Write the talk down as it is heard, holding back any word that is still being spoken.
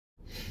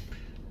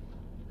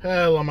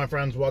Hello my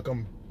friends,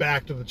 welcome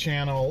back to the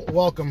channel.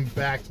 Welcome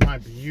back to my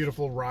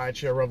beautiful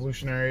rideshare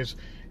revolutionaries.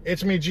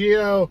 It's me,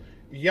 Gio.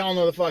 Y'all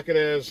know the fuck it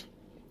is.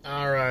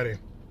 Alrighty.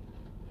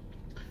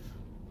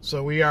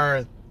 So we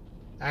are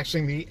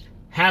actually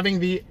having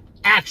the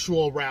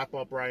actual wrap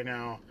up right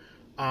now.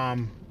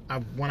 I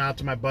went out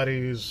to my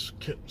buddy's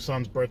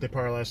son's birthday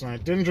party last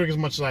night. Didn't drink as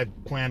much as I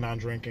planned on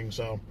drinking,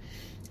 so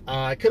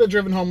I could have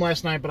driven home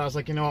last night, but I was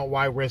like, you know what,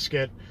 why risk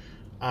it?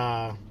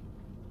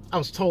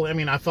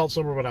 I felt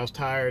sober, but I was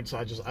tired, so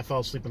I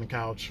fell asleep on the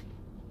couch.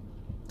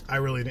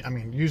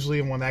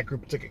 Usually when that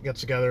group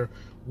gets together,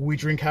 we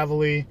drink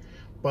heavily,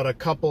 but a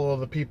couple of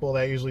the people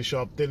that usually show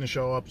up didn't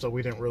show up, so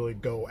we didn't really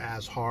go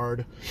as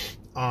hard.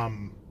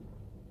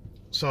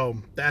 So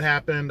that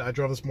happened. I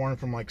drove this morning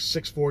from like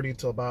 6:40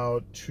 till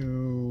about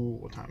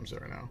what time is it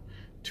right now?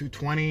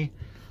 2:20.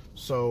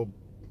 So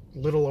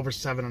little over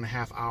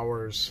 7.5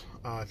 hours.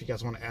 If you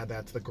guys want to add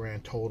that to the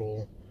grand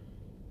total.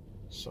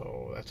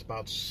 So that's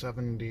about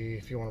 70,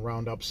 if you want to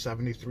round up,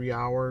 73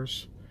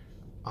 hours.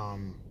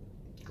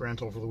 Grand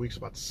total for the week's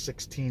about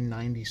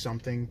 1690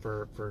 something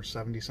for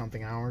 70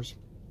 something hours.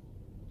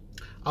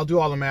 I'll do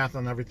all the math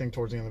on everything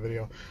towards the end of the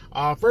video.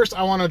 First,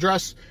 I want to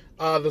address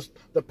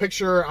the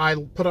picture I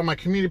put on my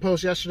community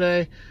post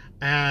yesterday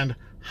and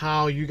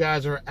how you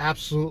guys are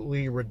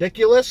absolutely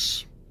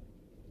ridiculous.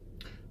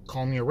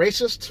 Call me a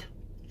racist.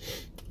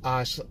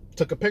 I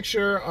took a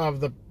picture of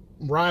the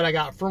ride I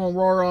got from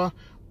Aurora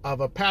of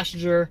a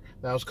passenger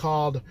that was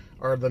called,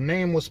 or the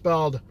name was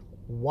spelled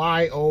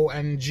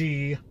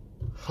Y-O-N-G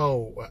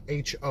Ho,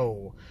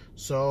 H-O.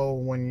 So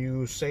when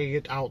you say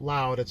it out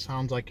loud, it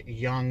sounds like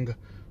Young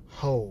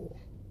Ho.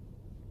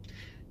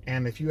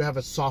 And if you have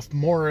a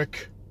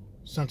sophomoric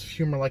sense of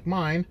humor like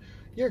mine,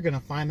 you're gonna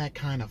find that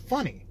kind of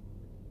funny.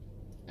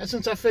 And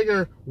since I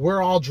figure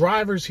we're all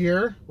drivers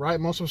here,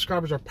 right? Most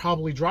subscribers are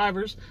probably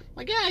drivers.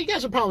 Like, yeah, you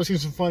guys have probably seen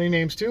some funny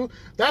names too.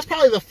 That's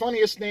probably the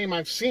funniest name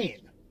I've seen.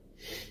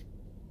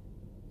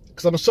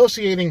 Because I'm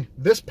associating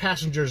this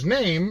passenger's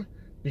name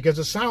because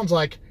it sounds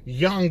like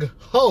Young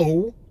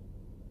Ho,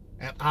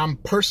 and I'm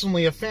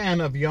personally a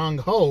fan of young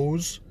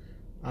hoes.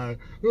 Now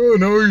he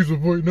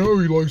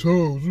likes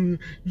hoes.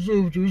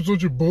 He's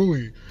such a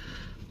bully.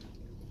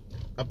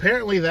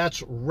 Apparently that's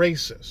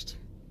racist.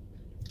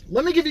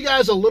 Let me give you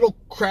guys a little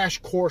crash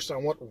course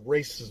on what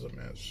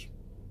racism is.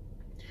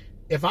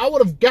 If I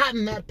would have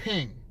gotten that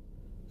ping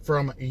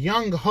from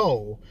Young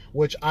Ho,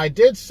 which I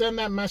did send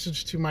that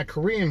message to my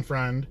Korean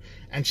friend,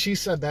 and she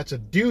said that's a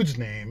dude's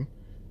name,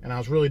 and I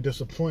was really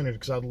disappointed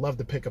because I'd love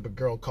to pick up a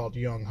girl called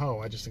Young Ho.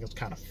 I just think it's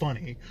kind of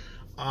funny.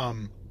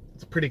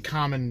 It's a pretty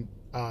common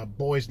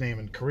boy's name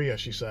in Korea,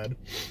 she said.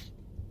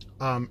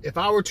 If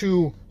I were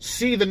to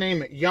see the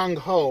name Young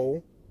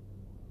Ho,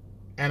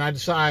 and I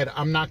decide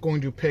I'm not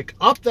going to pick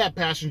up that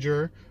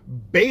passenger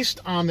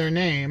based on their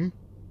name,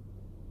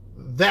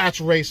 that's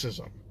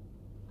racism.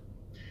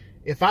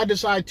 If I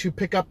decide to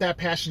pick up that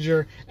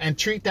passenger and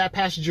treat that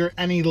passenger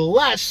any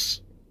less,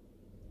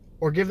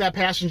 or give that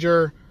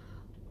passenger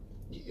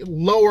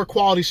lower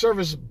quality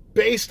service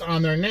based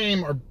on their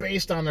name or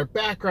based on their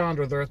background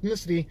or their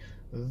ethnicity,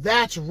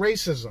 that's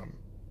racism.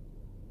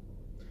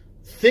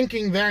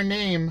 Thinking their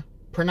name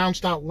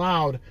pronounced out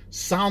loud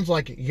sounds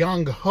like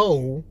Young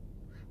Ho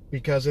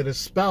because it is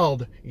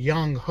spelled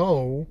Young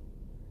Ho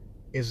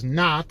is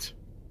not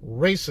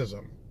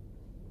racism.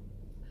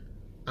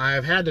 I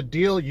have had to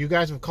deal, you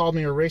guys have called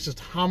me a racist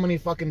how many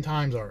fucking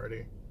times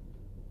already?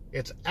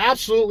 It's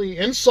absolutely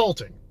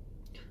insulting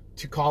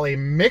to call a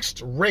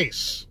mixed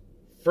race,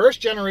 first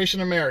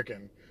generation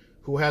American,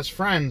 who has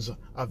friends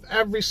of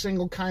every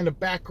single kind of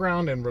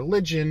background and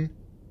religion,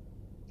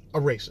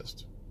 a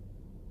racist.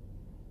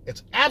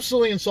 It's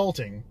absolutely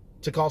insulting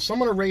to call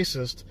someone a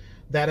racist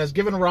that has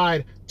given a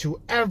ride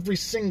to every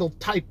single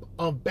type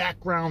of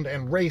background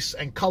and race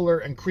and color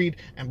and creed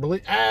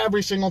and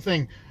every single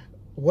thing.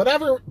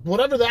 Whatever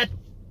that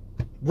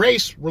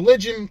race,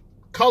 religion,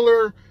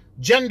 color,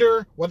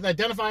 gender, what they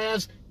identify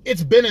as,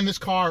 it's been in this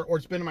car or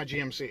it's been in my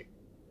GMC.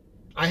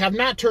 I have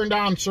not turned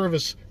down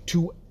service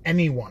to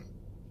anyone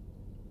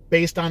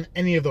based on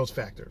any of those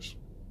factors.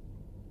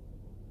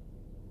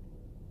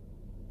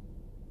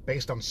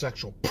 Based on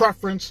sexual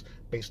preference,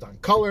 based on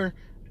color,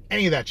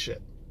 any of that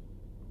shit.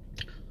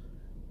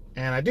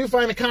 And I do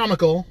find it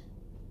comical,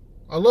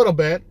 a little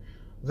bit,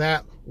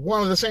 that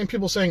one of the same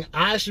people saying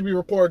I should be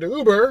reported to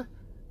Uber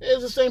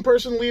is the same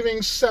person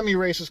leaving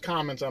semi-racist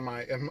comments on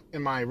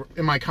in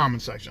my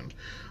comment section.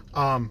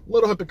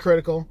 Little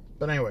hypocritical,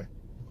 but anyway.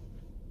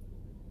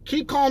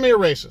 Keep calling me a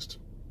racist.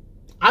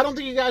 I don't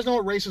think you guys know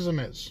what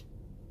racism is.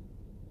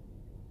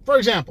 For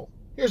example,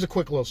 here's a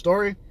quick little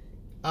story.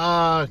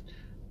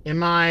 In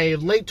my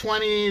late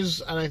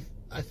 20s, and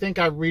I think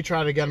I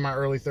retried again in my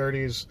early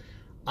 30s,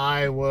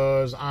 I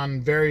was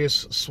on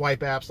various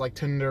swipe apps like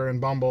Tinder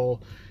and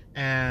Bumble,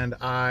 and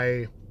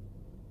I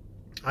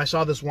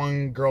saw this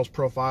one girl's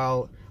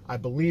profile. I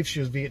believe she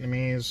was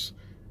Vietnamese.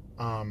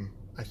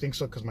 I think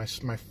so because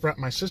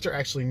my sister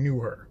actually knew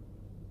her.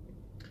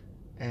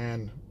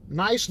 And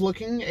nice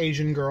looking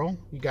Asian girl.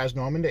 You guys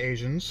know I'm into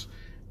Asians.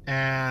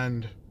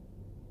 And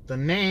The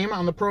name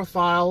on the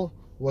profile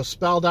was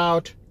spelled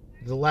out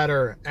the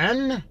letter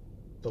N,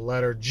 the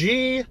letter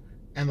G,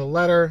 and the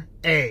letter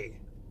A.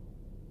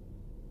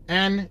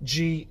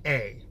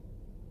 NGA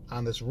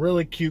on this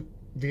really cute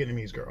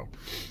Vietnamese girl.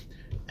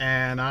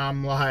 And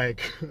I'm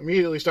like,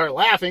 immediately start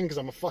laughing because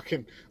I'm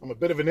a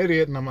bit of an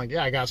idiot. And I'm like,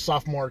 yeah, I got a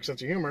sophomore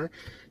sense of humor.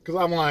 Because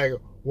I'm like,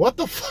 what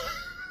the fuck?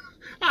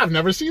 I've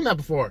never seen that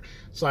before.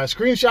 So I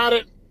screenshot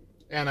it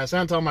and I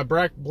sent it to all my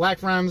black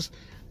friends.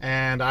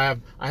 And I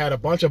had a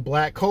bunch of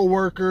black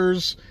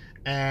coworkers,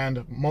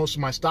 and most of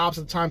my stops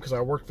at the time, because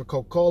I worked for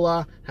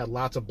Coca-Cola, had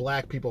lots of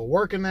black people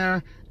working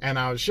there. And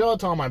I would show it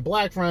to all my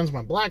black friends,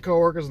 my black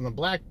coworkers, and the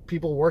black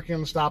people working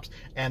in the stops,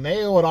 and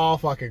they would all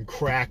fucking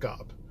crack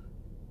up.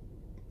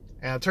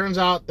 And it turns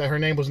out that her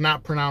name was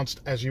not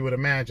pronounced as you would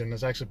imagine.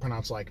 It's actually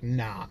pronounced like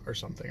nah or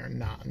something, or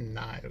nah.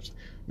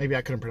 Maybe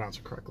I couldn't pronounce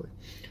it correctly.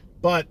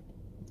 But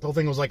the whole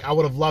thing was like, I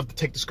would have loved to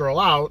take this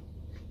girl out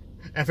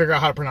and figure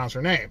out how to pronounce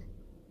her name.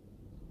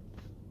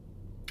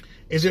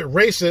 Is it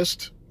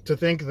racist to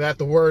think that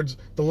the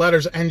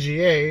letters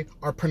NGA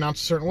are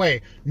pronounced a certain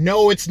way?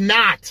 No, it's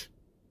not.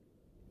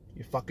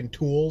 You fucking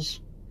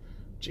tools.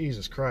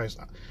 Jesus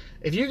Christ.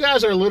 If you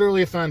guys are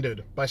literally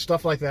offended by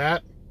stuff like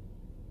that,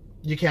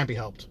 you can't be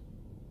helped.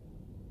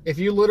 If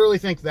you literally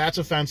think that's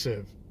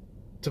offensive,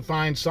 to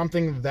find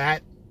something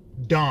that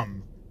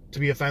dumb to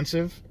be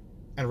offensive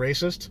and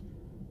racist,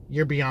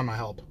 you're beyond my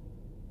help.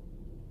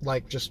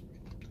 Like, just,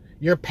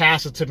 you're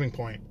past the tipping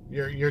point.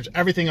 You're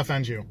everything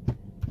offends you.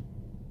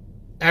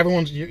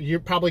 You're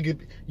probably,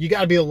 you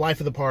got to be the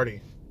life of the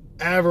party.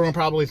 Everyone's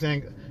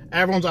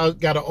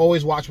got to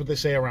always watch what they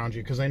say around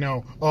you, because they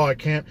know, oh, I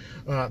can't,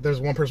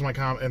 there's one person in my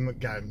comment, and the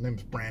guy, his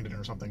name's Brandon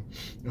or something.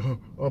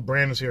 Oh,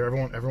 Brandon's here.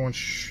 Everyone,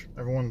 shh.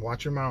 Everyone,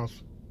 watch your mouth.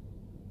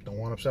 Don't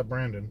want to upset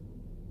Brandon.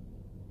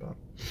 But,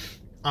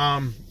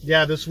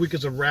 yeah, this week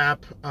is a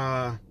wrap.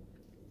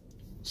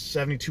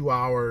 72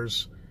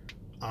 hours.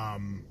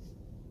 Yeah,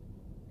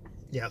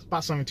 it's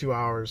about 72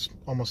 hours,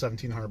 almost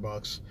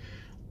 $1,700.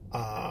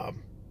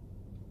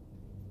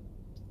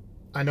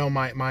 I know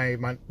my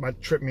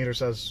trip meter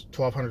says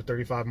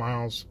 1,235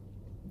 miles.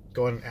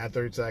 Go ahead and add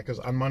 30 to that, because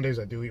on Mondays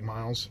I do eat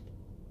miles.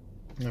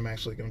 And I'm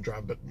actually going to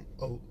drive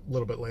a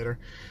little bit later.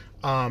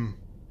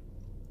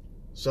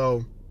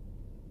 So,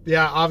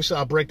 yeah, obviously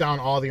I'll break down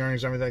all the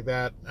earnings and everything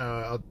like that.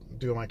 I'll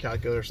do my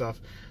calculator stuff.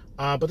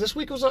 But this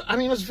week was, it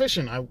was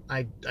efficient.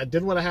 I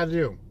did what I had to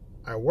do.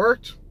 I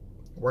worked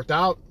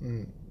out,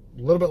 and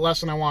a little bit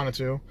less than I wanted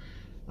to.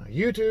 I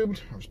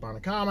YouTubed, I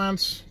responded to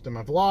comments, did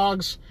my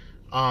vlogs.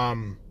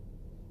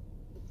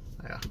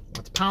 Yeah,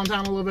 let's pound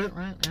town a little bit,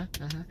 right?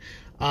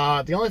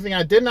 The only thing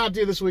I did not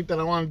do this week that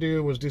I want to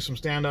do was do some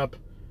stand-up.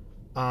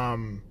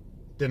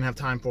 Didn't have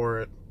time for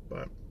it,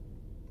 but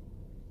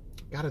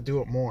got to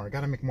do it more.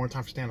 Got to make more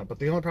time for stand-up. But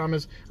the only problem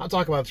is, I'll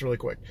talk about this really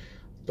quick.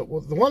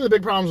 One of the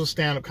big problems with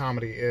stand-up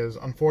comedy is,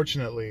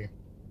 unfortunately,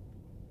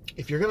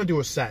 if you're going to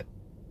do a set,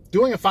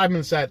 doing a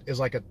 5-minute set is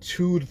like a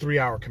 2 to 3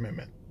 hour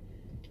commitment.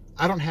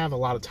 I don't have a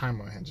lot of time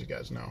on my hands, you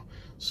guys know.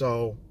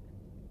 So,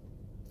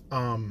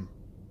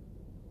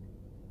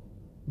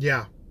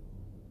 yeah,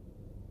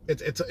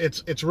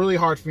 it's really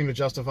hard for me to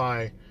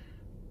justify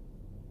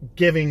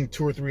giving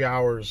 2 or 3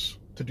 hours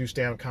to do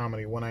stand-up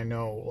comedy when I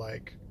know,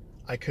 like,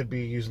 I could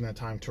be using that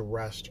time to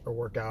rest or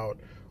work out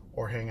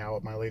or hang out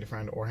with my lady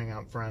friend or hang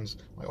out with friends.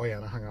 Like, oh yeah,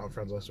 and I hung out with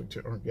friends last week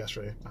too, or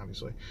yesterday,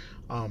 obviously.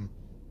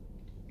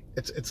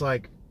 It's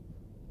like,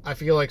 I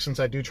feel like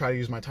since I do try to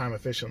use my time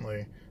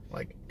efficiently,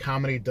 like,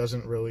 comedy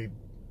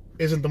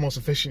isn't the most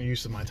efficient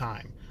use of my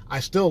time.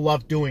 I still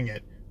love doing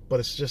it, but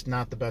it's just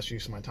not the best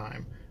use of my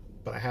time.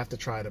 But I have to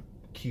try to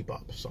keep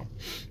up. So,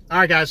 all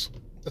right, guys,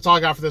 that's all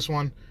I got for this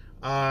one.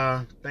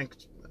 I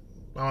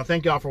want to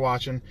thank y'all for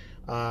watching.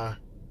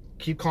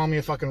 Keep calling me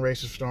a fucking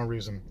racist for no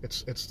reason.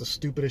 It's the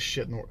stupidest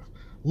shit in the world.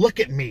 Look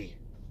at me.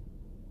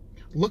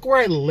 Look where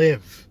I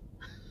live.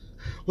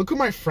 Look who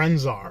my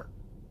friends are.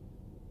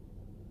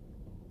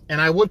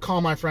 And I would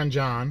call my friend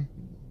John,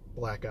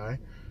 black guy,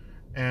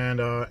 and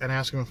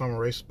ask him if I'm a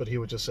racist, but he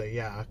would just say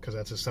yeah, because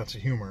that's his sense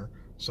of humor.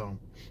 So,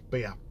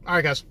 but yeah. All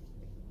right, guys.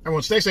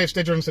 Everyone, stay safe,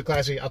 stay driven, stay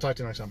classy. I'll talk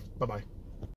to you next time. Bye-bye.